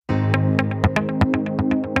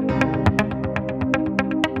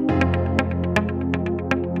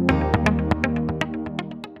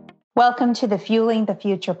Welcome to the Fueling the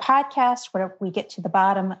Future podcast, where we get to the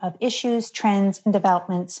bottom of issues, trends, and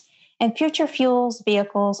developments in future fuels,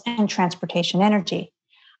 vehicles, and transportation energy.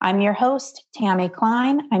 I'm your host, Tammy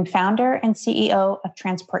Klein. I'm founder and CEO of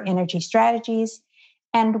Transport Energy Strategies.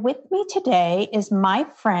 And with me today is my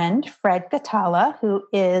friend, Fred Gatala, who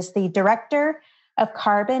is the Director of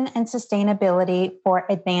Carbon and Sustainability for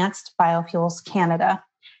Advanced Biofuels Canada.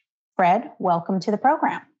 Fred, welcome to the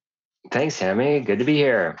program. Thanks, Tammy. Good to be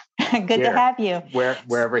here. Good to have you.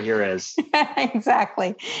 Wherever here is.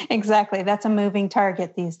 Exactly. That's a moving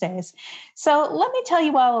target these days. So let me tell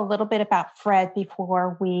you all a little bit about Fred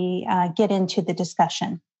before we get into the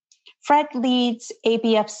discussion. Fred leads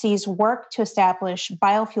ABFC's work to establish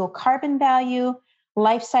biofuel carbon value,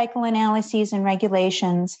 life cycle analyses and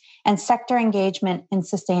regulations, and sector engagement in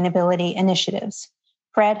sustainability initiatives.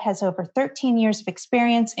 Fred has over 13 years of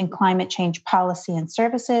experience in climate change policy and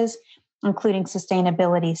services, including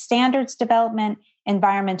sustainability standards development,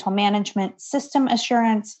 environmental management, system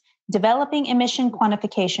assurance, developing emission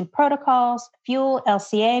quantification protocols, fuel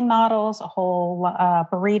LCA models, a whole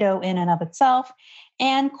burrito in and of itself,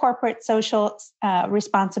 and corporate social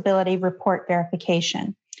responsibility report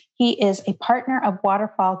verification. He is a partner of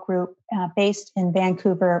Waterfall Group based in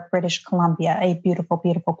Vancouver, British Columbia, a beautiful,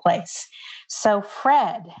 beautiful place. So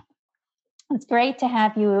Fred, it's great to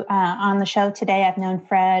have you on the show today. I've known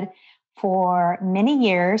Fred for many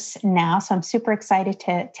years now, so I'm super excited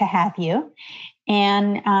to have you.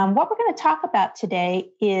 And what we're going to talk about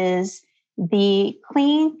today is the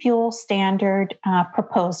Clean Fuel Standard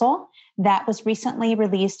proposal that was recently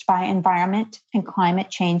released by Environment and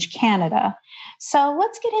Climate Change Canada. So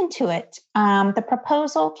let's get into it. The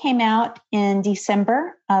proposal came out in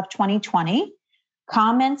December of 2020.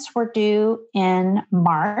 Comments were due in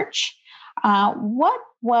March. What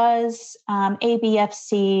was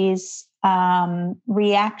ABFC's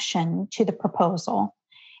reaction to the proposal?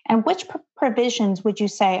 And which provisions would you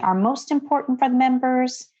say are most important for the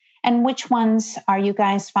members? And which ones are you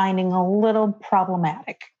guys finding a little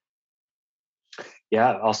problematic?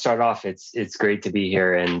 Yeah, I'll start off. It's great to be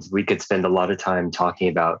here, and we could spend a lot of time talking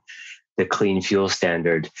about the Clean Fuel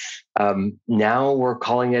Standard. Now we're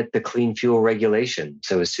calling it the Clean Fuel Regulation.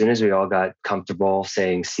 So as soon as we all got comfortable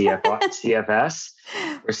saying CFS,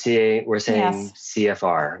 we're saying yes.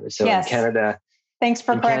 CFR. So yes. In Canada, thanks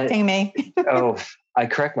for correcting me. I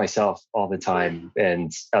correct myself all the time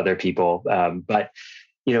and other people. But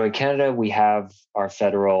in Canada we have our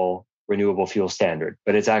federal renewable fuel standard,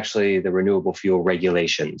 but it's actually the renewable fuel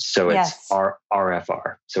regulations. So it's our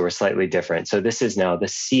RFR. So we're slightly different. So this is now the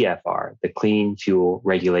CFR, the Clean Fuel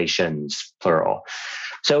Regulations, plural.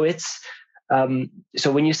 So it's,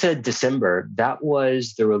 so when you said December, that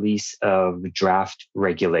was the release of draft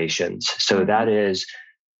regulations. So that is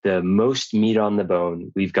the most meat on the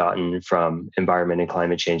bone we've gotten from Environment and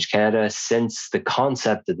Climate Change Canada since the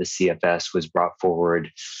concept of the CFS was brought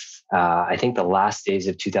forward I think the last days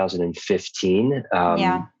of 2015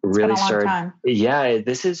 really started. Time. Yeah,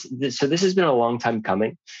 this has been a long time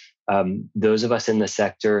coming. Those of us in the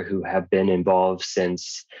sector who have been involved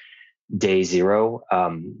since day zero,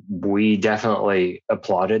 we definitely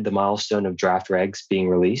applauded the milestone of draft regs being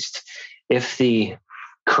released. If the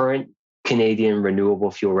current Canadian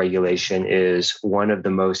renewable fuel regulation is one of the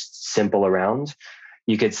most simple around,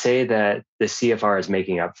 you could say that the CFR is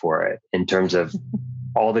making up for it in terms of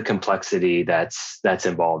all the complexity that's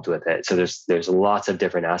involved with it. So there's lots of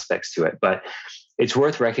different aspects to it, but it's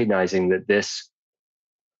worth recognizing that this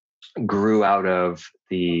grew out of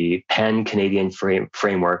the Pan-Canadian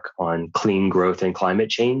framework on clean growth and climate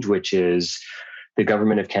change, which is the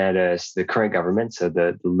government of Canada, the current government, so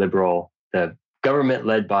the government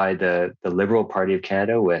led by the Liberal Party of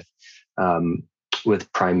Canada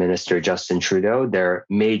with Prime Minister Justin Trudeau, their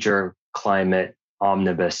major climate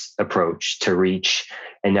omnibus approach to reach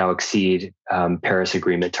and now exceed Paris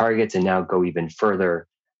Agreement targets, and now go even further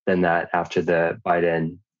than that after the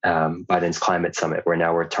Biden's climate summit, where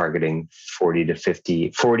now we're targeting 40 to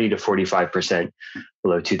 45%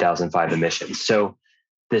 below 2005 emissions. So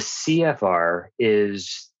the CFR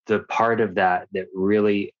is the part of that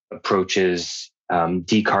really approaches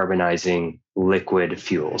decarbonizing liquid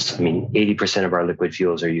fuels. I mean, 80% of our liquid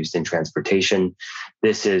fuels are used in transportation.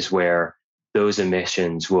 This is where those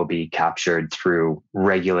emissions will be captured through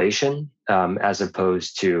regulation as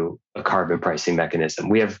opposed to a carbon pricing mechanism.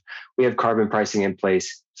 We have carbon pricing in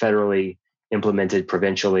place, federally implemented,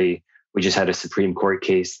 provincially. We just had a Supreme Court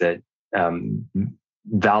case that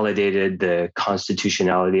validated the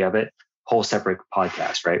constitutionality of it. Whole separate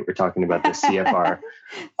podcast, right? We're talking about the CFR.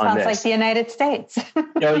 Sounds like the United States.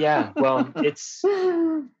 Oh yeah. Well,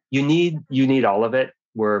 you need all of it.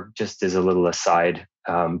 just as a little aside,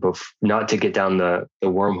 not to get down the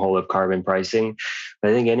wormhole of carbon pricing,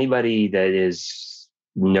 but I think anybody that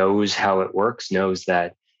knows how it works knows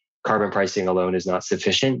that carbon pricing alone is not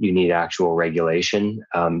sufficient. You need actual regulation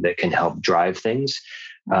that can help drive things.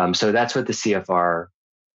 So that's what the CFR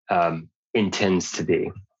intends to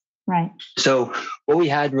be. Right. So what we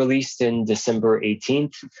had released in December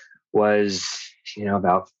 18th was,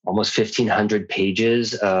 about almost 1,500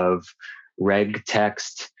 pages of reg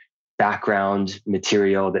text, background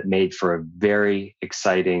material that made for a very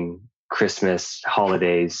exciting Christmas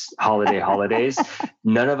holidays.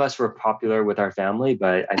 None of us were popular with our family,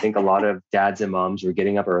 but I think a lot of dads and moms were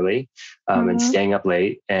getting up early and staying up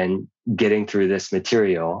late and getting through this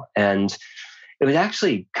material. And it was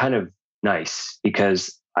actually kind of nice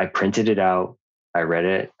because I printed it out, I read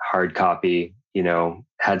it, hard copy,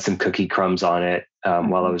 had some cookie crumbs on it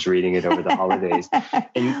while I was reading it over the holidays,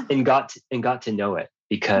 and got to know it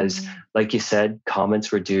because, like you said,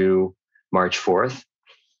 comments were due March 4th.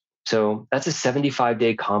 So that's a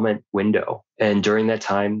 75-day comment window. And during that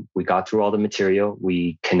time, we got through all the material.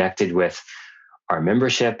 We connected with our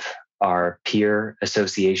membership, our peer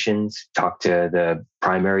associations, talked to the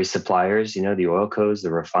primary suppliers, the oil codes,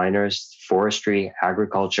 the refiners, forestry,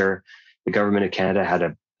 agriculture. The government of Canada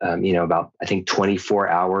had about, I think, 24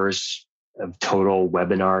 hours of total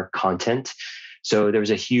webinar content. So there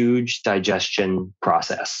was a huge digestion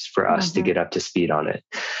process for us to get up to speed on it.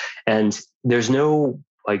 And there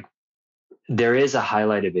is a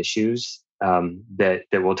highlight of issues that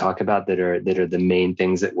we'll talk about that are the main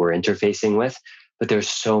things that we're interfacing with, but there's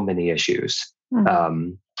so many issues.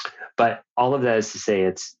 But all of that is to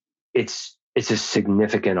say it's a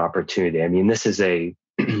significant opportunity. I mean, this is a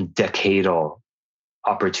decadal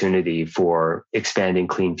opportunity for expanding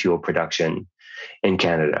clean fuel production in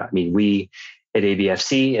Canada. I mean, we at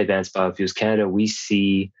ABFC, Advanced Biofuels Canada, we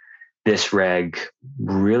see this reg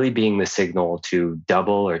really being the signal to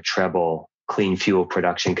double or treble clean fuel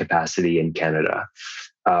production capacity in Canada.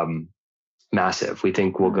 Massive. We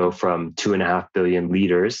think we'll go from 2.5 billion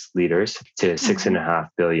liters to 6.5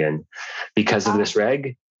 billion because of this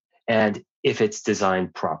reg. And if it's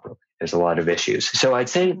designed properly, there's a lot of issues. So I'd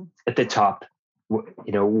say at the top,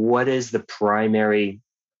 what is the primary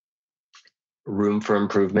room for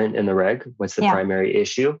improvement in the reg? What's the primary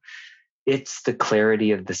issue? It's the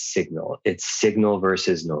clarity of the signal. It's signal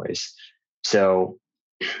versus noise. So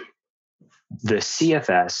the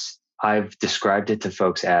CFS, I've described it to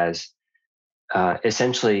folks as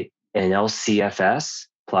essentially an LCFS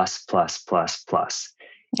plus, plus, plus, plus.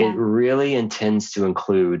 Yeah. It really intends to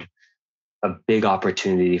include a big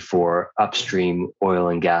opportunity for upstream oil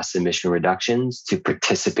and gas emission reductions to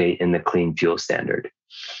participate in the clean fuel standard.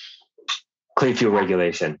 Clean fuel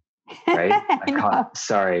regulation, right?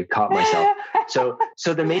 Caught myself. So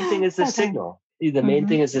the main thing is the signal. The main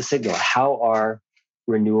thing is the signal. How are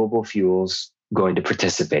renewable fuels going to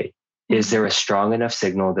participate? Is there a strong enough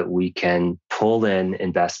signal that we can pull in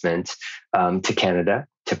investment to Canada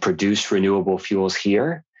to produce renewable fuels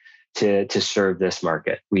here to serve this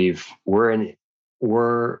market? We're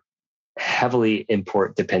heavily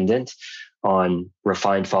import dependent on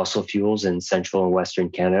refined fossil fuels in central and western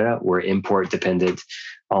Canada. We're import dependent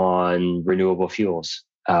on renewable fuels,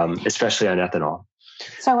 especially on ethanol.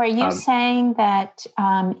 So are you saying that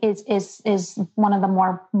is one of the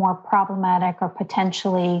more problematic or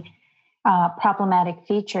potentially problematic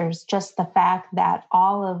features just the fact that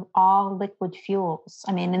all liquid fuels,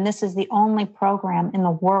 and this is the only program in the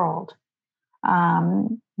world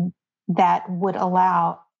that would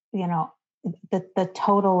allow, the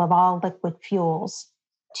total of all liquid fuels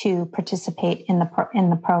to participate in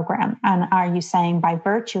the program? And are you saying by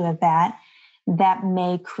virtue of that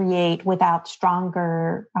may create, without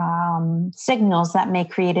stronger signals, that may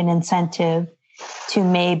create an incentive to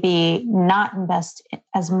maybe not invest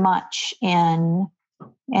as much in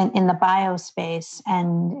the biospace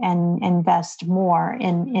and invest more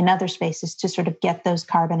in other spaces to sort of get those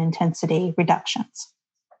carbon intensity reductions?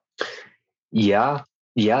 Yeah,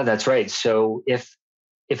 that's right. So if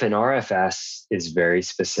an RFS is very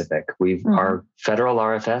specific, our federal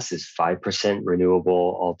RFS is 5%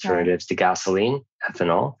 renewable alternatives to gasoline,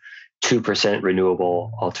 ethanol, 2%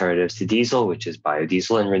 renewable alternatives to diesel, which is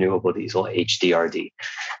biodiesel, and renewable diesel, HDRD.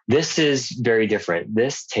 This is very different.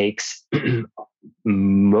 This takes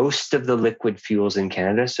most of the liquid fuels in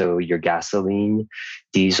Canada, so your gasoline,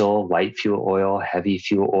 diesel, light fuel oil, heavy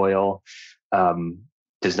fuel oil,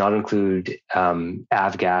 does not include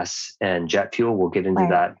avgas and jet fuel. We'll get into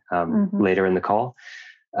that later in the call.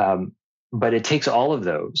 But it takes all of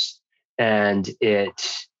those and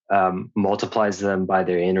it multiplies them by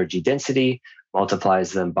their energy density,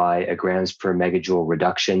 multiplies them by a grams per megajoule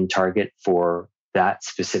reduction target for that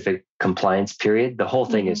specific compliance period. The whole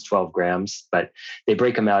thing is 12 grams, but they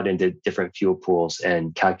break them out into different fuel pools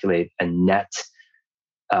and calculate a net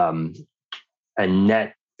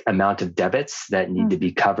amount of debits that need to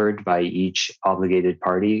be covered by each obligated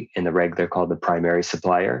party. In the reg, they're called the primary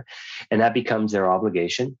supplier. And that becomes their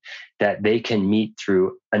obligation that they can meet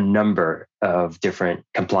through a number of different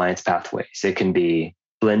compliance pathways. It can be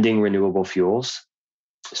blending renewable fuels.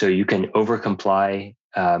 So you can overcomply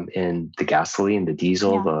in the gasoline, the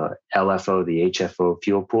diesel, the LFO, the HFO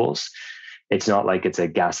fuel pools. It's not like it's a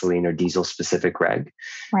gasoline or diesel specific reg.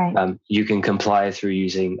 Right. You can comply through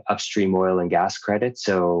using upstream oil and gas credits.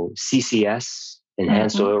 So CCS,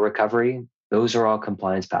 enhanced oil recovery, those are all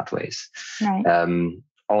compliance pathways. Right.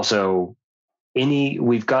 Also,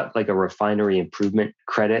 we've got like a refinery improvement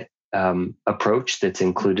credit approach that's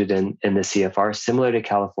included in the CFR, similar to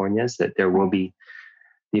California's, that there will be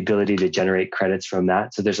the ability to generate credits from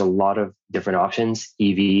that. So there's a lot of different options,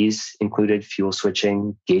 EVs included, fuel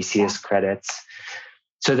switching, gaseous credits.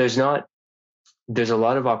 So there's a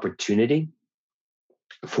lot of opportunity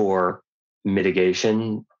for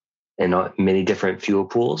mitigation in many different fuel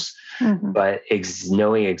pools, but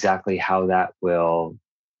knowing exactly how that will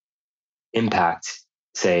impact,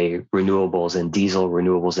 say, renewables and diesel,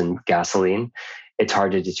 renewables and gasoline, it's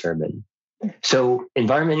hard to determine. So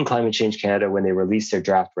Environment and Climate Change Canada, when they released their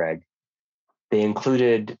draft reg, they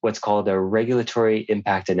included what's called a regulatory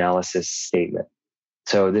impact analysis statement.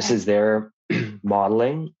 So this is their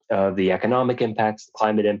modeling of the economic impacts,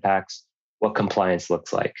 climate impacts, what compliance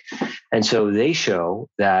looks like. And so they show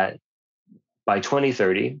that by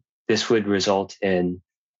 2030, this would result in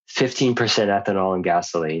 15% ethanol in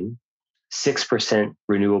gasoline, 6%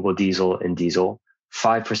 renewable diesel in diesel,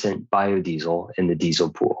 5% biodiesel in the diesel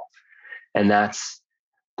pool. And that's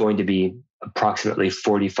going to be approximately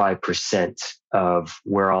 45% of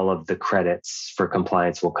where all of the credits for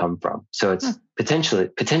compliance will come from. So it's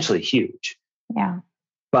potentially huge. Yeah.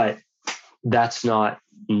 But that's not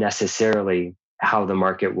necessarily how the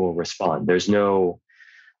market will respond. There's no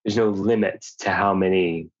limit to how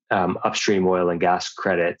many upstream oil and gas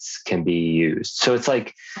credits can be used. So it's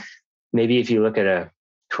like, maybe if you look at a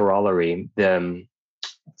corollary, the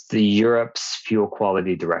Europe's Fuel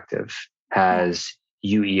Quality Directive has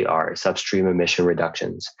UERs, upstream emission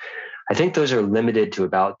reductions. I think those are limited to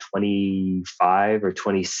about 25 or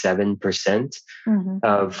 27%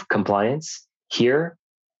 of compliance. Here,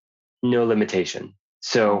 no limitation.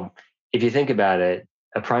 So if you think about it,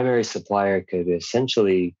 a primary supplier could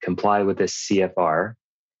essentially comply with this CFR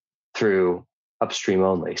through upstream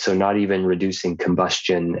only. So not even reducing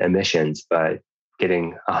combustion emissions, but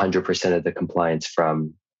getting 100% of the compliance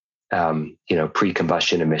from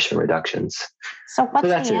pre-combustion emission reductions. So what's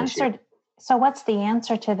the answer? So what's the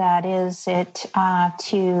answer to that? Is it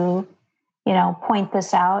to point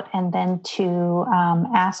this out and then to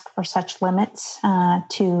ask for such limits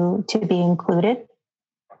to be included?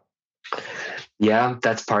 Yeah,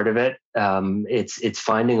 that's part of it. It's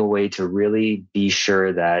finding a way to really be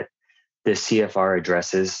sure that the CFR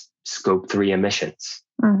addresses Scope 3 emissions.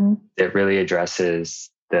 It really addresses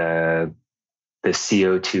the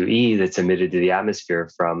CO2e that's emitted to the atmosphere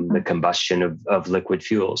from the combustion of liquid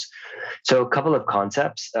fuels. So a couple of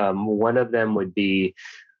concepts. One of them would be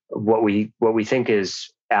what we think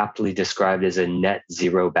is aptly described as a net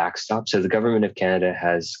zero backstop. So the government of Canada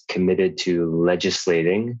has committed to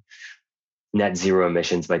legislating net zero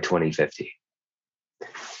emissions by 2050.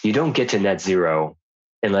 You don't get to net zero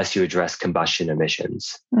unless you address combustion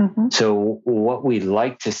emissions. So what we'd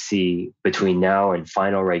like to see between now and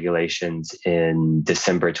final regulations in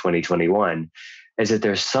December 2021 is that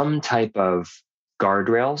there's some type of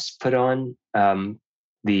guardrails put on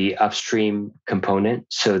the upstream component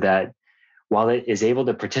so that while it is able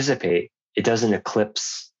to participate, it doesn't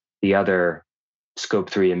eclipse the other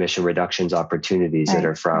Scope 3 emission reductions opportunities that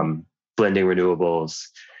are from blending renewables,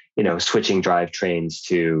 switching drivetrains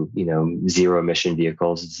to, zero emission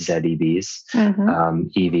vehicles, ZEVs,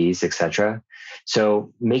 EVs, et cetera.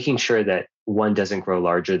 So making sure that one doesn't grow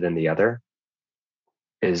larger than the other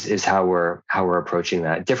is how we're approaching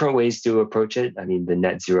that. Different ways to approach it. I mean, the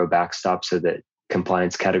net zero backstop so that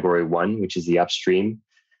compliance category 1, which is the upstream,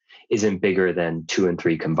 isn't bigger than 2 and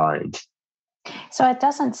 3 combined. So it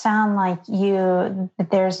doesn't sound like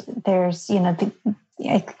there's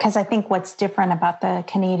because I think what's different about the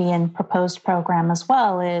Canadian proposed program as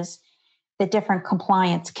well is the different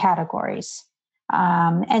compliance categories.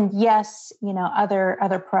 And yes,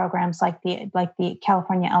 other programs like the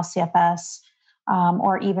California LCFS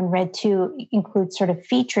or even RED II include sort of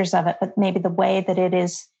features of it, but maybe the way that it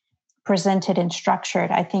is presented and structured,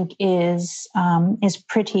 I think is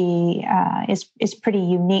pretty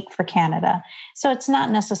unique for Canada. So it's not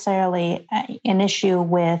necessarily an issue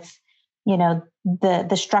with,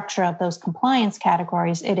 the structure of those compliance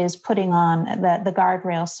categories. It is putting on the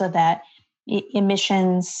guardrails so that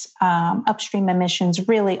emissions, upstream emissions,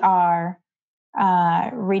 really are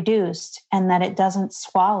reduced, and that it doesn't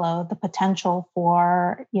swallow the potential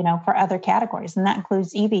for other categories, and that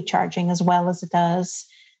includes EV charging as well as it does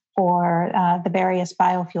for the various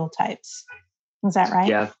biofuel types. Is that right?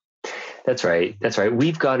 Yeah, that's right.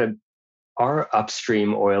 We've got our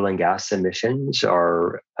upstream oil and gas emissions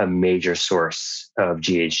are a major source of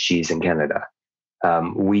GHGs in Canada.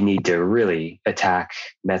 We need to really attack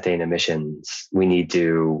methane emissions. We need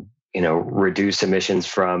to, reduce emissions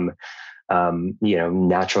from,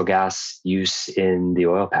 natural gas use in the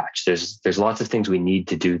oil patch. There's lots of things we need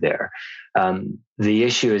to do there. The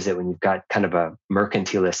issue is that when you've got kind of a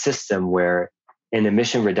mercantilist system where an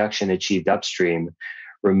emission reduction achieved upstream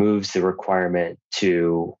removes the requirement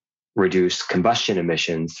to reduce combustion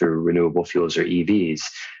emissions through renewable fuels or EVs,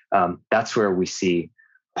 that's where we see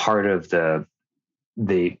part of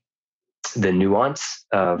the nuance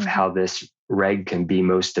of how this reg can be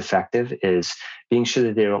most effective is being sure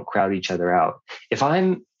that they don't crowd each other out. If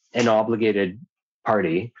I'm an obligated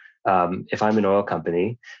party, if I'm an oil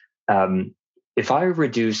company, if I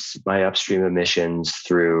reduce my upstream emissions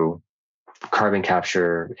through carbon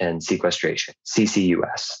capture and sequestration,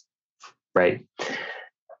 CCUS, right?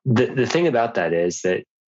 The thing about that is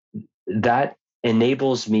that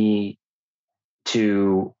enables me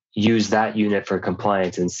to use that unit for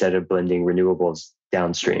compliance instead of blending renewables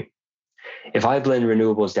downstream. If I blend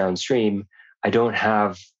renewables downstream, I don't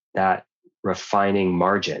have that refining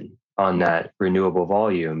margin on that renewable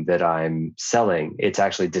volume that I'm selling. It's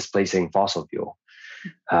actually displacing fossil fuel.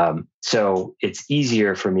 So it's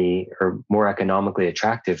easier for me, or more economically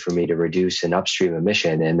attractive for me, to reduce an upstream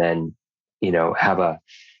emission and then, have a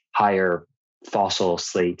higher fossil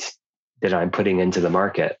slate that I'm putting into the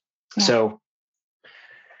market. Yeah. So,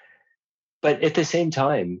 but at the same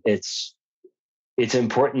time, it's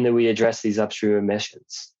important that we address these upstream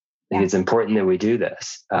emissions. I think it's important that we do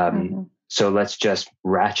this. So let's just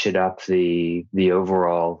ratchet up the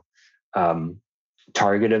overall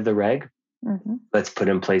target of the reg. Let's put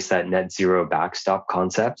in place that net zero backstop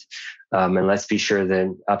concept, and let's be sure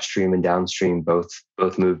that upstream and downstream both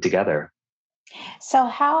move together. So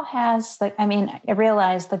how has I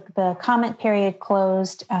realize the comment period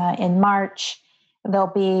closed in March. There'll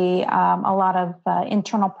be a lot of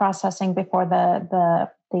internal processing before the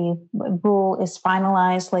rule is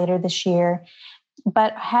finalized later this year.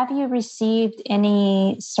 But have you received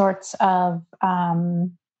any sorts of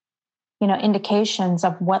indications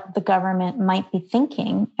of what the government might be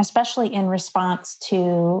thinking, especially in response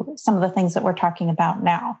to some of the things that we're talking about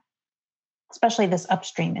now, especially this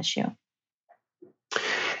upstream issue?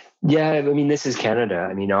 Yeah, this is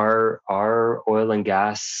Canada. Our oil and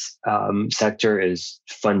gas sector is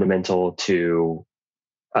fundamental to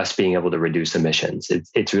us being able to reduce emissions.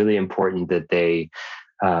 It's really important that they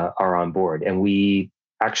are on board, and we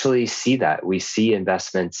actually see that. We see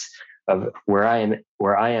investments of where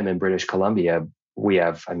I am in British Columbia. We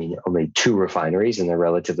have, only 2 refineries, and they're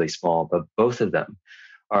relatively small, but both of them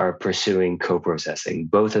are pursuing co-processing.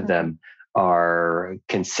 Both of them are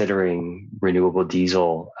considering renewable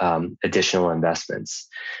diesel additional investments.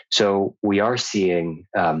 So we are seeing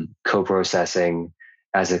co-processing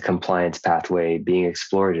as a compliance pathway being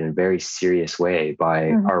explored in a very serious way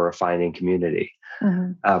by our refining community.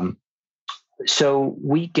 So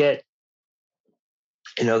we get,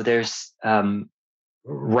 there's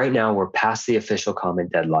right now we're past the official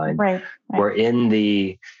comment deadline. Right. We're in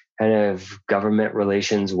the kind of government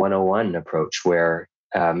relations 101 approach where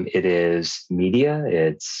it is media,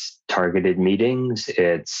 it's targeted meetings,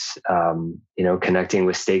 it's connecting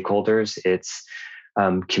with stakeholders, it's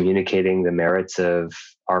communicating the merits of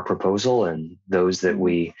our proposal and those that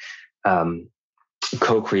we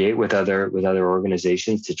co-create with other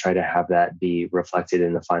organizations to try to have that be reflected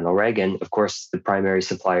in the final reg. And of course, the primary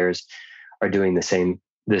suppliers are doing the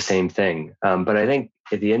same thing. But I think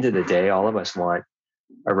at the end of the day, all of us want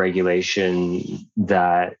a regulation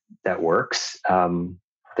that works,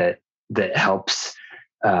 that helps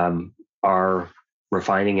our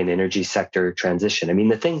refining and energy sector transition.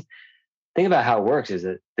 The thing about how it works is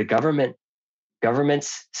that the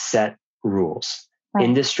governments set rules. Right.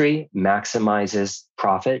 Industry maximizes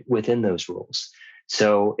profit within those rules.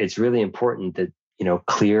 So it's really important that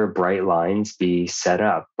clear, bright lines be set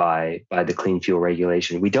up by the clean fuel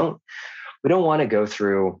regulation. We don't want to go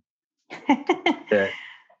through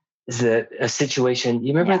a situation.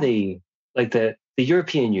 You remember the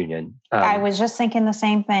European Union? I was just thinking the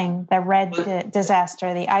same thing. The red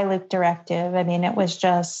disaster, the ILUC directive. I mean, it was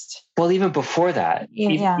just. Well, even before that,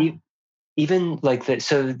 yeah. Even like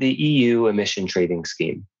so the EU emission trading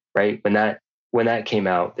scheme, right? When that came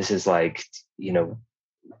out, this is like,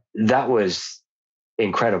 that was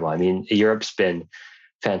incredible. I mean, Europe's been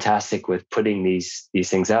fantastic with putting these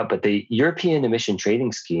things out, but the European emission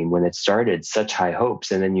trading scheme, when it started, such high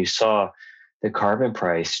hopes, and then you saw the carbon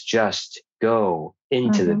price just go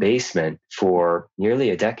into the basement for nearly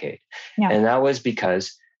a decade. Yeah. And that was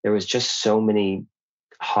because there was just so many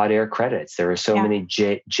hot air credits. There were so many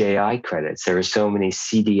JI credits. There were so many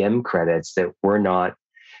CDM credits that were not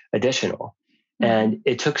additional. And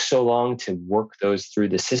it took so long to work those through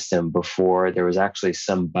the system before there was actually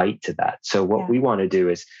some bite to that. So what we want to do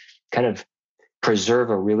is kind of preserve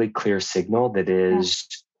a really clear signal that is,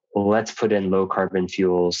 let's put in low carbon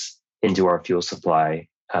fuels into our fuel supply.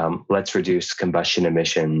 Let's reduce combustion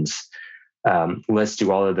emissions. Let's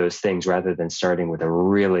do all of those things rather than starting with a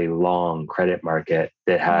really long credit market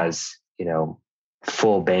that has,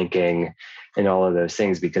 full banking and all of those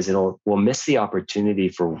things, because we'll miss the opportunity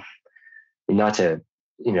for, not to,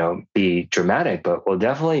 be dramatic, but we'll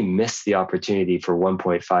definitely miss the opportunity for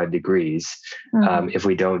 1.5 degrees if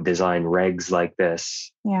we don't design regs like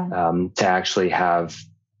this to actually have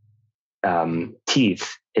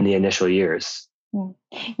teeth in the initial years.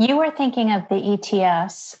 You were thinking of the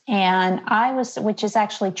ETS, and which is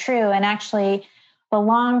actually true. And actually, the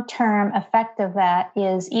long-term effect of that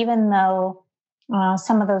is, even though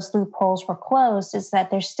some of those loopholes were closed, is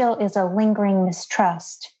that there still is a lingering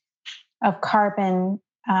mistrust of carbon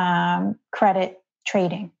credit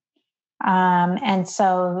trading. And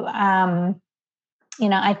so, I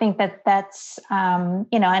think that's, and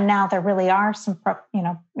now there really are some,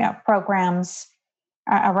 programs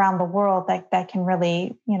around the world that can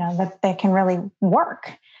really, that can really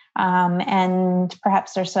work. And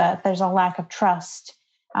perhaps there's a lack of trust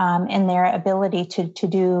in their ability to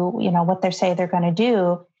do, what they say they're going to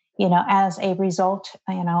do, as a result,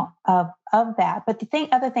 of that. But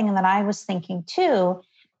other thing that I was thinking too,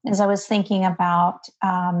 is I was thinking about,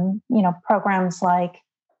 programs like,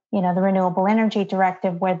 the Renewable Energy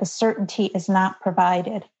Directive, where the certainty is not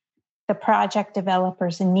provided. The project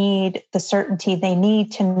developers need the certainty. They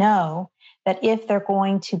need to know that if they're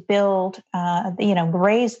going to build,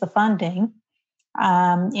 raise the funding,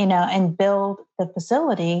 and build the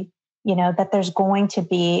facility, that there's going to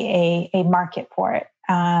be a market for it.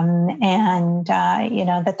 That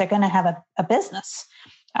they're going to have a business.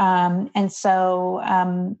 And so,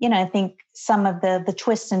 I think some of the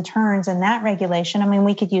twists and turns in that regulation, I mean,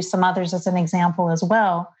 we could use some others as an example as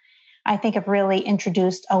well, I think have really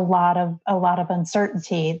introduced a lot of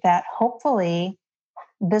uncertainty that hopefully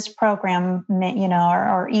this program,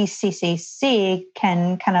 or ECCC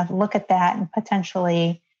can kind of look at that and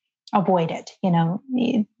potentially avoid it,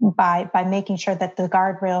 by making sure that the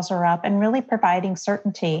guardrails are up and really providing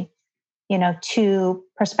certainty, to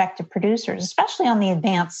prospective producers, especially on the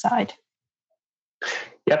advanced side.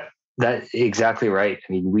 Yep, that's exactly right.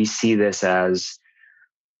 I mean, we see this as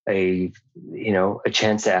a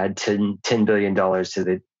chance to add $10 billion to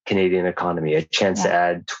the Canadian economy, a chance to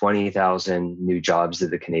add 20,000 new jobs to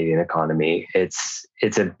the Canadian economy. It's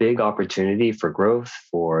a big opportunity for growth,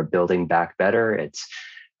 for building back better. It's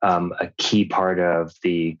a key part of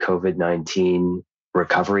the COVID-19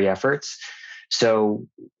 recovery efforts. So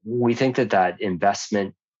we think that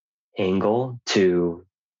investment angle to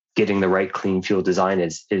getting the right clean fuel design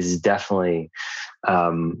is definitely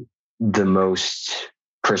the most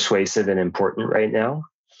persuasive and important right now.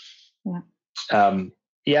 I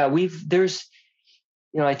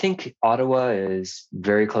think Ottawa is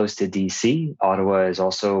very close to DC. Ottawa is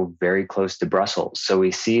also very close to Brussels. So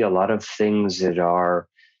we see a lot of things that are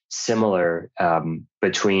similar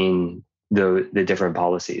between the different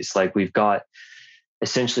policies. Like we've got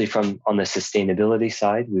essentially on the sustainability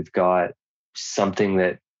side, we've got something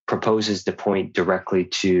that proposes to point directly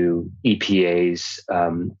to EPA's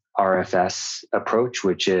RFS approach,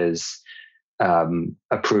 which is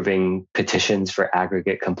approving petitions for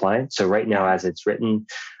aggregate compliance. So right now, as it's written,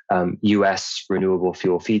 U.S. renewable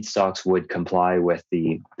fuel feedstocks would comply with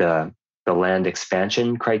the land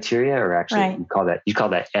expansion criteria, or actually you call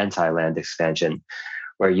that anti-land expansion,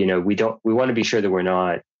 where we want to be sure that we're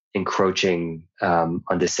not encroaching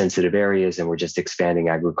onto sensitive areas and we're just expanding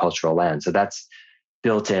agricultural land. So that's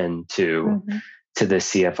built into to the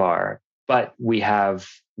CFR. But we have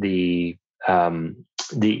the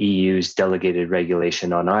EU's delegated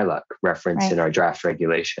regulation on ILUC referenced in our draft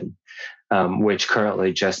regulation. which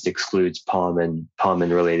currently just excludes palm and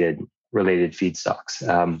related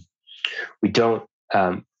feedstocks. We don't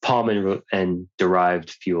palm and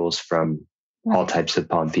derived fuels from all types of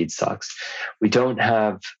palm feedstocks. We don't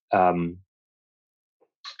have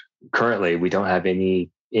currently. We don't have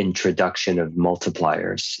any introduction of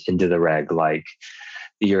multipliers into the reg like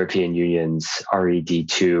the European Union's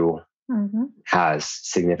RED2 has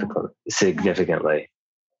significantly.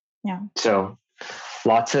 Yeah. So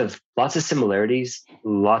lots of similarities,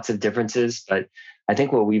 lots of differences, but I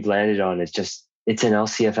think what we've landed on is just it's an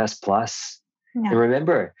LCFS plus. Yeah. And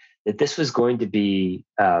remember that this was going to be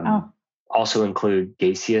also include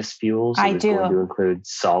gaseous fuels. It was going to include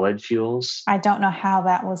solid fuels. I don't know how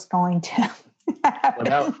that was going to happen.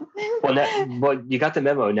 Well, you got the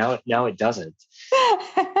memo. Now it doesn't.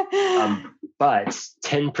 But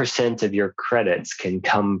 10% of your credits can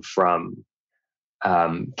come from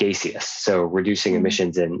gaseous, so reducing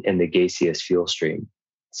emissions in the gaseous fuel stream.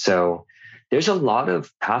 So there's a lot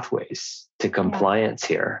of pathways to compliance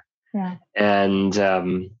here. Yeah.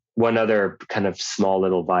 And one other kind of small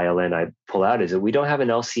little violin I pull out is that we don't have an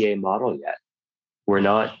LCA model yet. We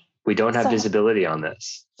don't have visibility on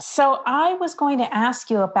this. So I was going to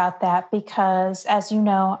ask you about that because, as you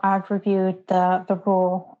know, I've reviewed the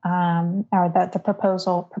rule or the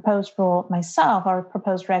proposed rule myself, or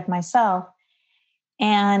proposed reg myself,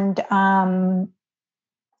 and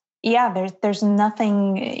there's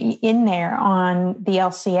nothing in there on the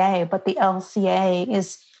LCA, but the LCA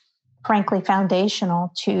is frankly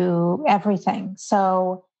foundational to everything.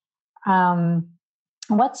 So,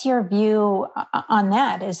 what's your view on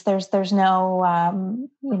that? Is there's no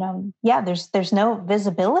there's no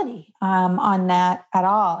visibility on that at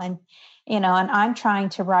all, and and I'm trying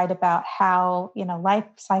to write about how life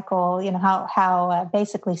cycle, how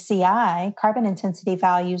basically CI carbon intensity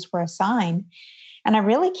values were assigned, and I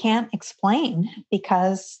really can't explain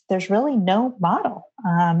because there's really no model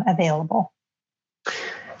available.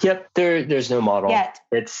 Yep, there's no model yet.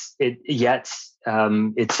 It's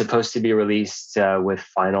supposed to be released with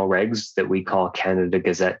final regs that we call Canada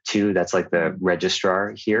Gazette 2. That's like the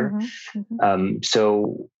registrar here.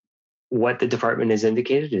 So what the department has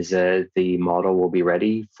indicated is that the model will be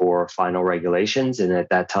ready for final regulations, and at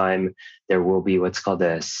that time there will be what's called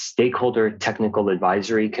a stakeholder technical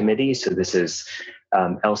advisory committee. So this is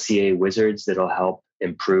LCA wizards that'll help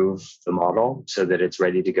improve the model so that it's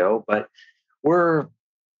ready to go. But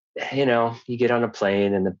you get on a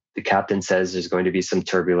plane and the captain says there's going to be some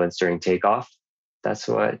turbulence during takeoff. That's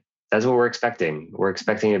what we're expecting. We're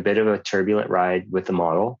expecting a bit of a turbulent ride with the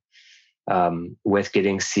model, with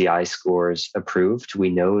getting CI scores approved. We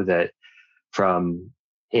know that from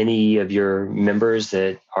any of your members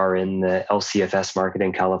that are in the LCFS market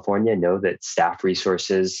in California know that staff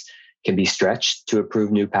resources can be stretched to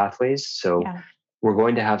approve new pathways. So we're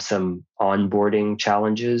going to have some onboarding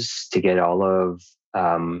challenges to get all of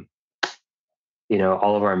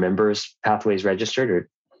our members' pathways registered,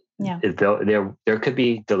 there could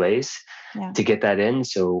be delays to get that in.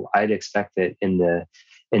 So I'd expect that in the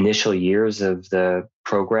initial years of the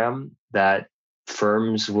program that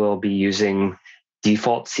firms will be using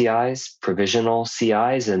default CIs, provisional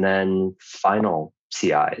CIs, and then final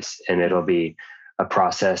CIs. And it'll be a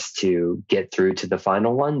process to get through to the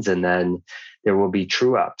final ones. And then there will be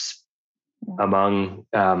true ups among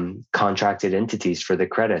contracted entities for the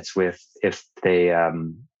credits if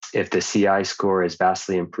the CI score is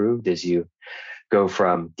vastly improved as you go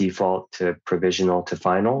from default to provisional to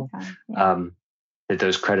final, that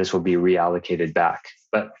those credits will be reallocated back.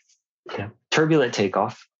 But turbulent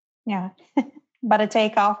takeoff. Yeah, but a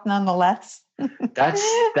takeoff nonetheless. That's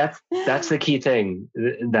the key thing.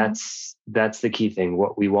 That's the key thing.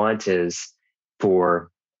 What we want is for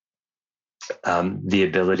the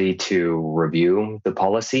ability to review the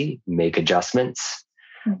policy, make adjustments,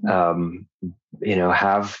 have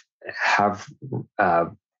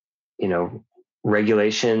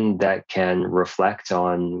regulation that can reflect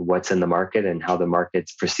on what's in the market and how the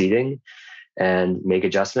market's proceeding, and make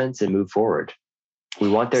adjustments and move forward. We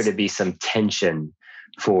want there to be some tension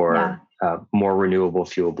for more renewable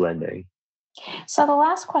fuel blending. So the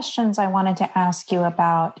last questions I wanted to ask you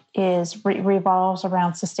about revolves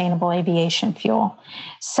around sustainable aviation fuel.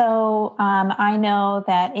 So I know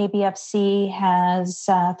that ABFC has,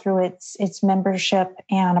 through its membership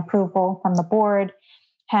and approval from the board,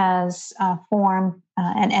 has formed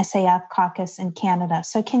an SAF caucus in Canada.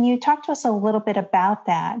 So can you talk to us a little bit about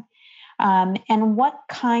that? And what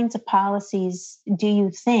kinds of policies do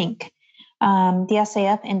you think the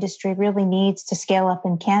SAF industry really needs to scale up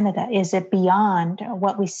in Canada? Is it beyond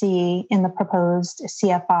what we see in the proposed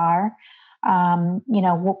CFR?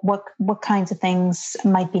 What kinds of things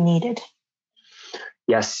might be needed?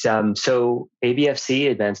 Yes. So ABFC,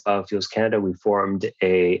 Advanced Biofuels Canada, we formed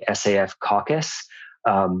a SAF caucus.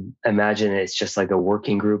 Imagine it's just like a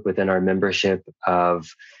working group within our membership of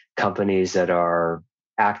companies that are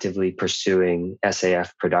actively pursuing SAF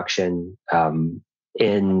production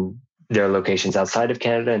in their locations outside of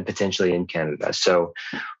Canada and potentially in Canada. So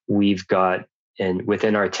we've got, and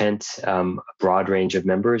within our tent, a broad range of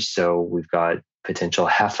members. So we've got potential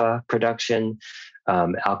HEFA production,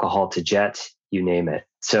 alcohol to jet, you name it.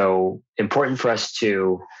 So important for us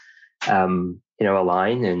to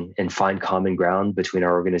align and find common ground between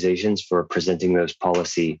our organizations for presenting those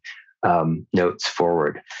policy notes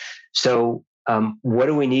forward. So what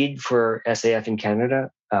do we need for SAF in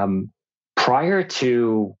Canada? Prior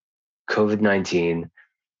to COVID-19,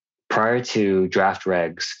 prior to draft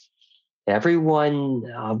regs, everyone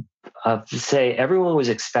was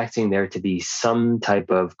expecting there to be some type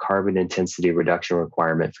of carbon intensity reduction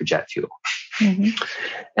requirement for jet fuel. Mm-hmm.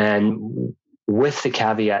 And with the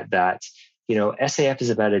caveat that, SAF is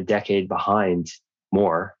about a decade behind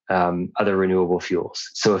more other renewable fuels.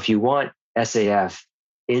 So if you want SAF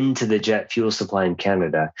into the jet fuel supply in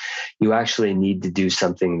Canada, you actually need to do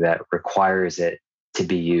something that requires it to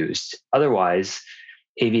be used. Otherwise,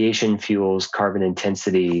 aviation fuels carbon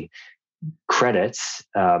intensity credits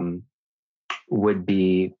would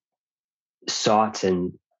be sought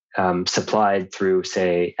and supplied through,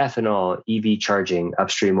 say, ethanol, EV charging,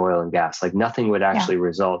 upstream oil and gas. Like nothing would actually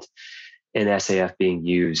result in SAF being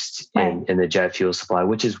used in the jet fuel supply,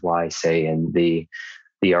 which is why, say, in the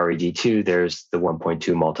RED2, there's the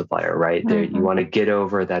 1.2 multiplier, right? Mm-hmm. There, you want to get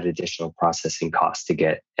over that additional processing cost to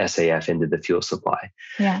get SAF into the fuel supply.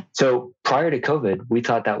 Yeah. So prior to COVID, we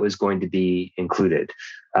thought that was going to be included.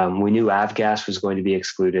 We knew avgas was going to be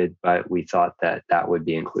excluded, but we thought that would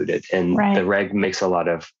be included. And the reg makes a lot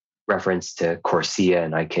of reference to CORSIA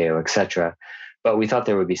and ICAO, et cetera. But we thought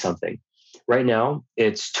there would be something. Right now,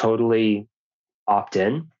 it's totally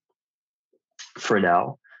opt-in for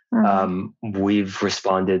now. Mm-hmm. We've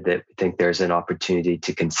responded that we think there's an opportunity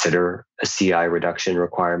to consider a CI reduction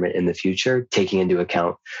requirement in the future, taking into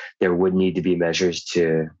account there would need to be measures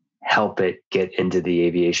to help it get into the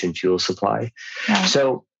aviation fuel supply. Right.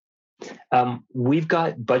 So we've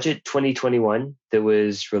got Budget 2021 that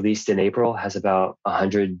was released in April, has about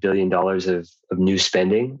 $100 billion of new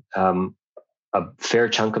spending. A fair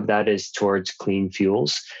chunk of that is towards clean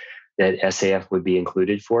fuels that SAF would be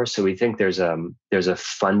included for. So we think there's a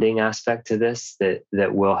funding aspect to this that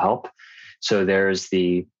will help. So there's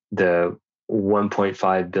the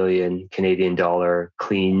 1.5 billion Canadian dollar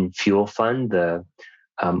clean fuel fund, the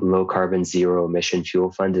low carbon zero emission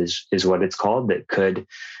fuel fund is what it's called, that could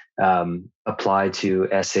apply to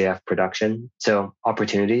SAF production. So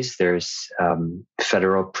opportunities, there's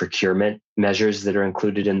federal procurement measures that are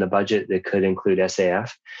included in the budget that could include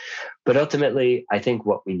SAF. But ultimately, I think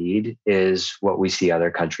what we need is what we see other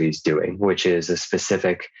countries doing, which is a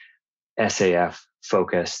specific SAF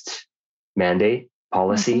focused mandate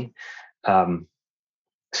policy. Mm-hmm.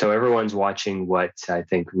 So everyone's watching what I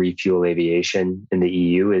think Refuel Aviation in the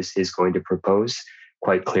EU is going to propose.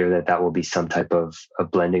 Quite clear that will be some type of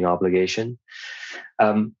blending obligation.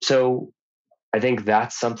 So I think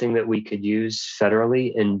that's something that we could use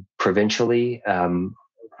federally and provincially.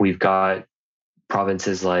 We've got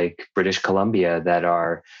provinces like British Columbia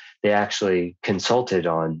they actually consulted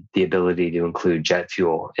on the ability to include jet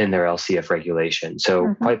fuel in their LCF regulation.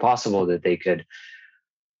 So quite possible that they could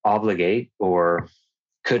obligate or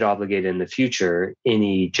could obligate in the future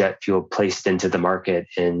any jet fuel placed into the market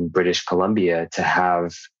in British Columbia to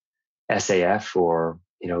have SAF or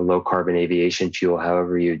low carbon aviation fuel,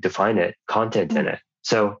 however you define it, content in it.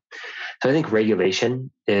 So I think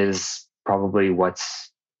regulation is probably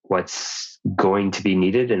what's going to be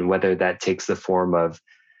needed, and whether that takes the form of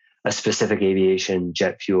a specific aviation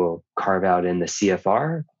jet fuel carve out in the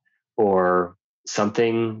CFR or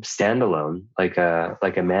something standalone like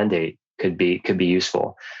a mandate could be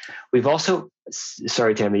useful. We've also,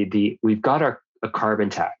 sorry, Tammy, we've got a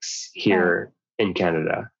carbon tax here in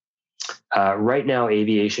Canada. Right now,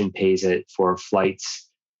 aviation pays it for flights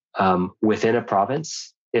within a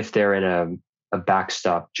province if they're in a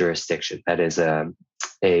backstop jurisdiction. That is a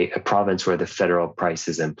province where the federal price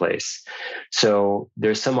is in place. So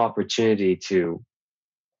there's some opportunity to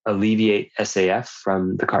alleviate SAF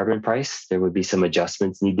from the carbon price. There would be some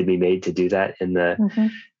adjustments need to be made to do that in the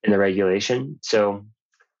regulation. So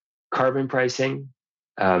carbon pricing,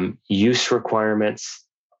 use requirements,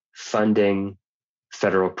 funding,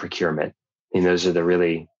 federal procurement. And those are the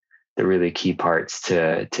really key parts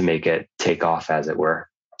to make it take off, as it were.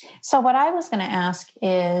 So what I was going to ask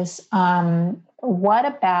is, what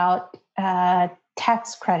about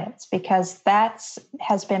tax credits? Because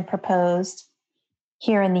has been proposed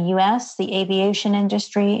here in the U.S. The aviation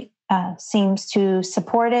industry seems to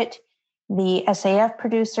support it. The SAF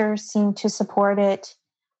producers seem to support it.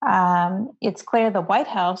 It's clear the White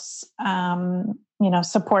House,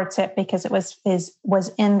 supports it because it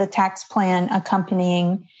was in the tax plan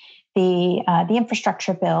accompanying the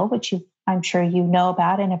infrastructure bill, which I'm sure you know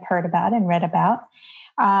about and have heard about and read about.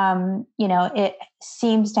 It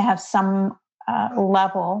seems to have some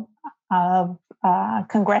level of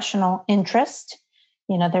congressional interest.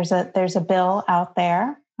 There's a bill out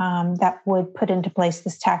there that would put into place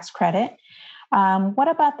this tax credit. What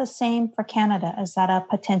about the same for Canada? Is that a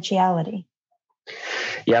potentiality?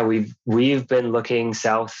 Yeah, we've been looking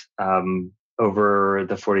south over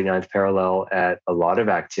the 49th parallel at a lot of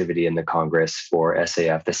activity in the Congress for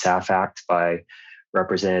SAF. The SAF Act by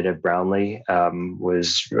Representative Brownlee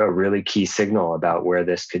was a really key signal about where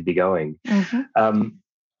this could be going. Mm-hmm.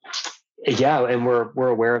 And we're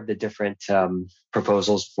aware of the different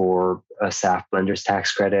proposals for a SAF blender's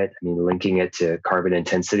tax credit. I mean, linking it to carbon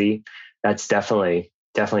intensity, that's definitely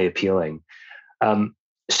appealing.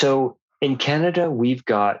 So in Canada, we've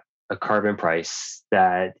got a carbon price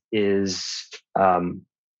that is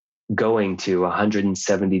going to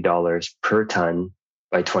 $170 per ton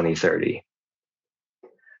by 2030.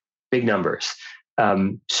 Big numbers.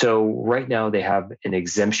 So right now they have an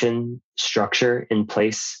exemption structure in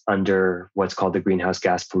place under what's called the Greenhouse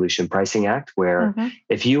Gas Pollution Pricing Act, where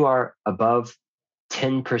if you are above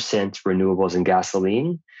 10% renewables in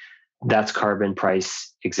gasoline, that's carbon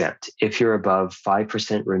price exempt. If you're above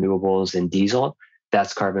 5% renewables in diesel,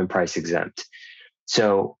 that's carbon price exempt.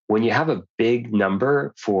 So when you have a big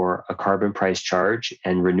number for a carbon price charge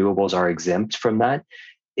and renewables are exempt from that,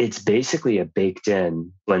 it's basically a baked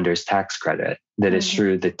in blender's tax credit that is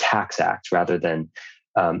through the Tax Act rather than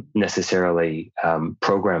necessarily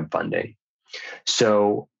program funding.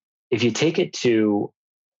 So if you take it to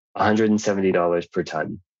 $170 per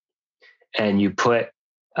ton and you put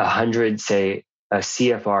say a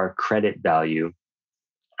CFR credit value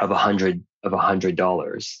of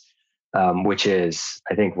 $100, which is,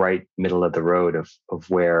 I think, right middle of the road of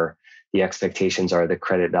where the expectations are the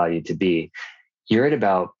credit value to be, you're at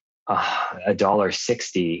about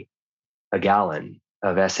 $1.60 a gallon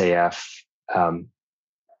of SAF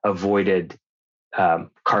avoided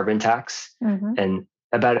carbon tax, and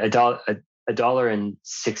about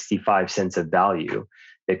 $1.65 of value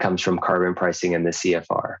that comes from carbon pricing in the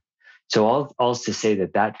CFR. So all to say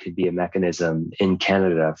that could be a mechanism in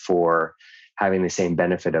Canada for having the same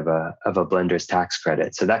benefit of a blender's tax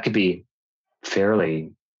credit. So that could be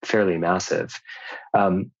fairly massive.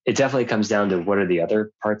 It definitely comes down to what are the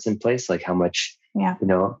other parts in place, like how much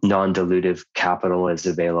non-dilutive capital is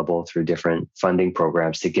available through different funding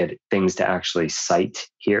programs to get things to actually site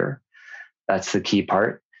here. That's the key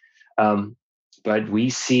part. But we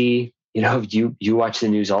see, you watch the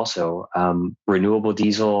news also, renewable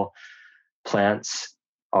diesel plants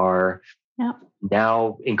are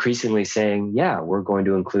now increasingly saying, we're going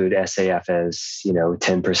to include SAF as,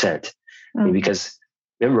 10%. Because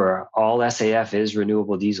remember, all SAF is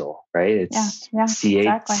renewable diesel, right? It's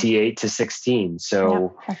C8 to 16.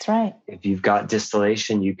 So that's right. If you've got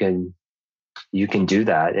distillation, you can do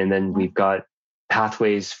that. And then we've got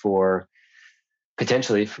pathways for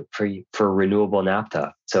potentially for renewable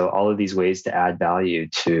naphtha. So all of these ways to add value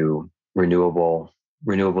to renewable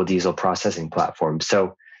diesel processing platforms.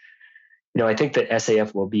 So, I think that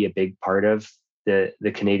SAF will be a big part of the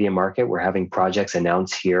Canadian market. We're having projects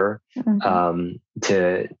announced here to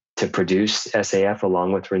produce SAF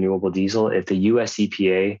along with renewable diesel. If the US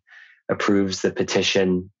EPA approves the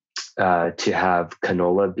petition to have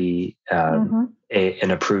canola be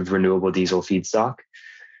an approved renewable diesel feedstock,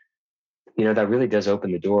 that really does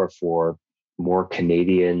open the door for more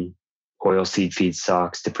Canadian oilseed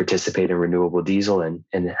feedstocks to participate in renewable diesel and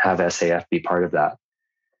have SAF be part of that.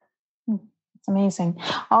 It's amazing.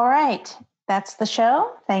 All right. That's the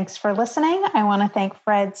show. Thanks for listening. I want to thank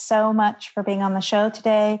Fred so much for being on the show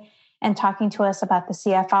today and talking to us about the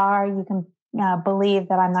CFR. You can believe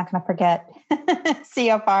that I'm not going to forget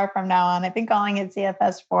CFR from now on. I've been calling it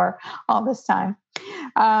CFS for all this time.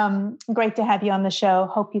 Great to have you on the show.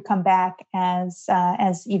 Hope you come back as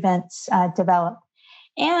events develop.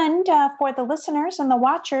 And for the listeners and the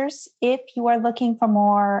watchers, if you are looking for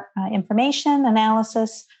more information,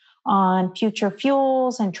 analysis on future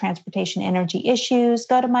fuels and transportation energy issues,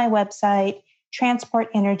 go to my website,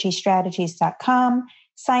 transportenergystrategies.com.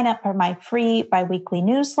 Sign up for my free biweekly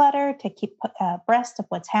newsletter to keep abreast of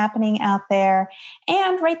what's happening out there,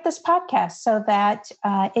 and rate this podcast so that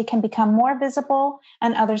it can become more visible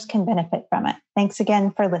and others can benefit from it. Thanks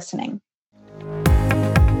again for listening.